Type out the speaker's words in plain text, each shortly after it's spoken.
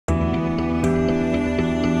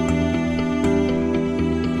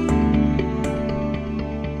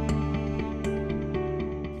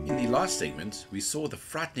last segment, we saw the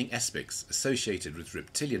frightening aspects associated with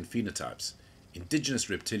reptilian phenotypes, indigenous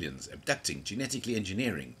reptilians abducting, genetically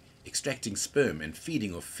engineering, extracting sperm and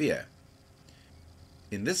feeding off fear.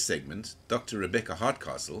 In this segment, Dr. Rebecca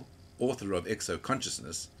Hardcastle, author of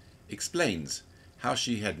Exoconsciousness, explains how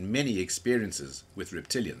she had many experiences with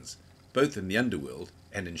reptilians, both in the underworld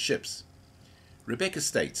and in ships. Rebecca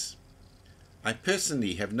states, "I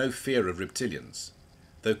personally have no fear of reptilians,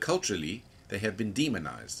 though culturally they have been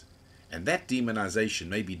demonized, and that demonization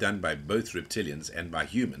may be done by both reptilians and by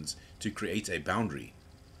humans to create a boundary.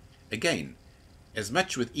 Again, as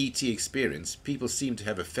much with ET experience, people seem to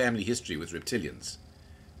have a family history with reptilians,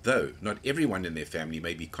 though not everyone in their family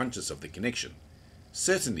may be conscious of the connection.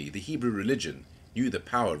 Certainly the Hebrew religion knew the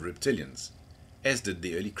power of reptilians, as did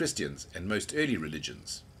the early Christians and most early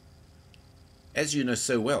religions. As you know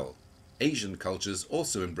so well, Asian cultures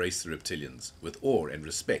also embrace the reptilians with awe and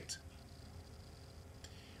respect.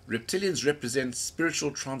 Reptilians represent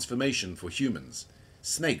spiritual transformation for humans,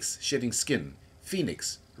 snakes shedding skin,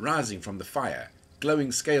 phoenix rising from the fire,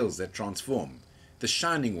 glowing scales that transform. The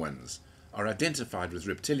shining ones are identified with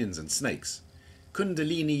reptilians and snakes.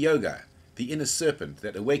 Kundalini yoga, the inner serpent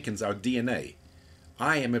that awakens our DNA.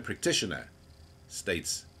 I am a practitioner,"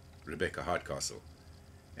 states Rebecca Hardcastle,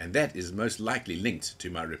 "and that is most likely linked to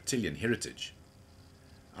my reptilian heritage.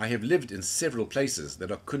 I have lived in several places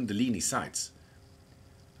that are Kundalini sites.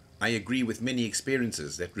 I agree with many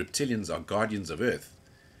experiences that reptilians are guardians of Earth.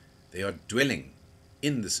 They are dwelling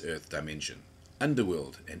in this Earth dimension,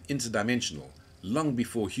 underworld and interdimensional, long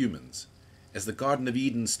before humans. As the Garden of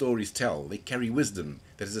Eden stories tell, they carry wisdom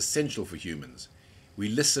that is essential for humans. We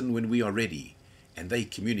listen when we are ready, and they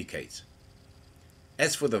communicate.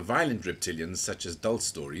 As for the violent reptilians, such as Dult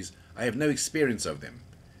stories, I have no experience of them,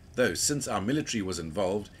 though since our military was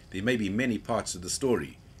involved, there may be many parts of the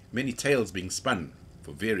story, many tales being spun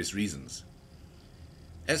for various reasons.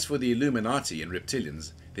 As for the Illuminati and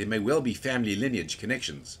reptilians, there may well be family lineage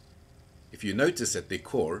connections. If you notice at their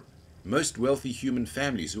core, most wealthy human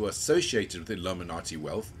families who are associated with Illuminati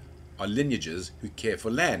wealth are lineages who care for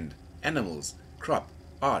land, animals, crop,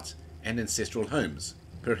 art, and ancestral homes.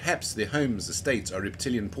 Perhaps their homes' estates are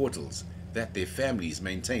reptilian portals that their families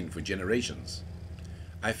maintain for generations.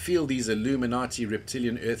 I feel these Illuminati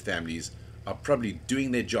reptilian Earth families are probably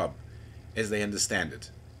doing their job as they understand it.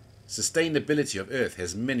 Sustainability of Earth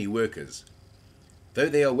has many workers. Though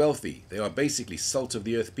they are wealthy, they are basically salt of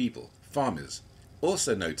the earth people, farmers.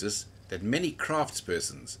 Also notice that many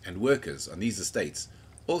craftspersons and workers on these estates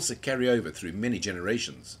also carry over through many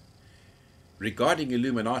generations. Regarding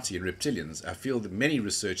Illuminati and reptilians, I feel that many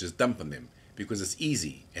researchers dump on them because it's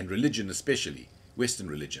easy, and religion especially, Western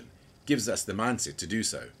religion, gives us the mindset to do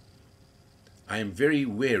so. I am very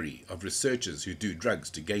wary of researchers who do drugs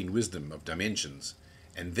to gain wisdom of dimensions,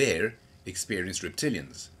 and there experience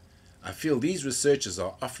reptilians. I feel these researchers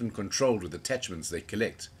are often controlled with attachments they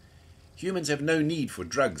collect. Humans have no need for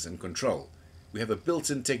drugs and control. We have a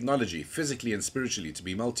built-in technology, physically and spiritually, to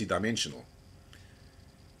be multidimensional.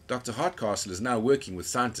 Dr. Hardcastle is now working with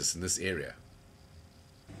scientists in this area.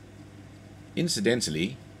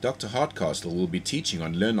 Incidentally, Dr. Hardcastle will be teaching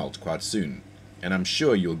on LearnAlt quite soon, and I'm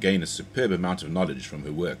sure you'll gain a superb amount of knowledge from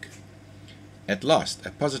her work. At last, a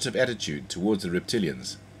positive attitude towards the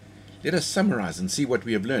reptilians. Let us summarize and see what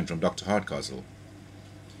we have learned from Dr. Hardcastle.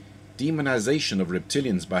 Demonization of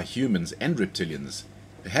reptilians by humans and reptilians,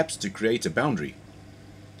 perhaps to create a boundary.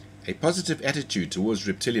 A positive attitude towards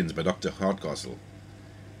reptilians by Dr. Hardcastle.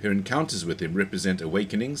 Her encounters with them represent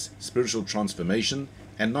awakenings, spiritual transformation,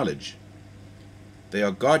 and knowledge. They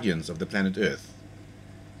are guardians of the planet Earth.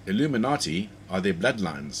 Illuminati are their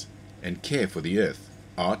bloodlines and care for the Earth,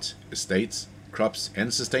 art, estates, crops, and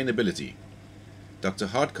sustainability. Dr.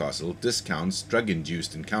 Hardcastle discounts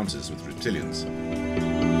drug-induced encounters with reptilians.